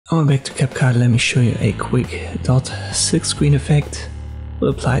Going back to CapCut, let me show you a quick silkscreen effect.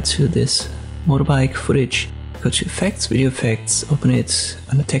 We'll apply to this motorbike footage. Go to effects, video effects, open it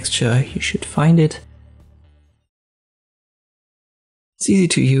under texture, you should find it. It's easy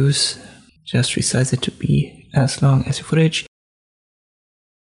to use, just resize it to be as long as your footage.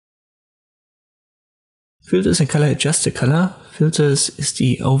 Filters and color, adjust the color. Filters is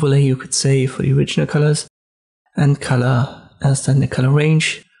the overlay, you could say, for the original colors. And color as then the color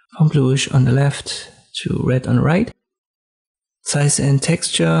range from bluish on the left to red on the right. Size and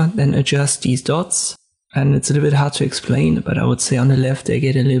texture, then adjust these dots. And it's a little bit hard to explain, but I would say on the left they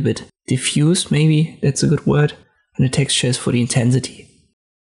get a little bit diffused, maybe that's a good word. And the texture is for the intensity.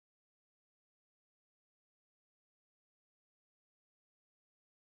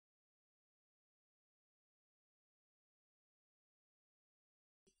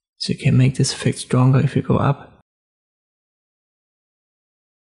 So you can make this effect stronger if you go up.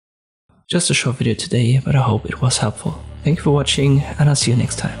 Just a short video today, but I hope it was helpful. Thank you for watching, and I'll see you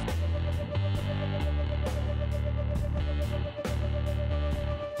next time.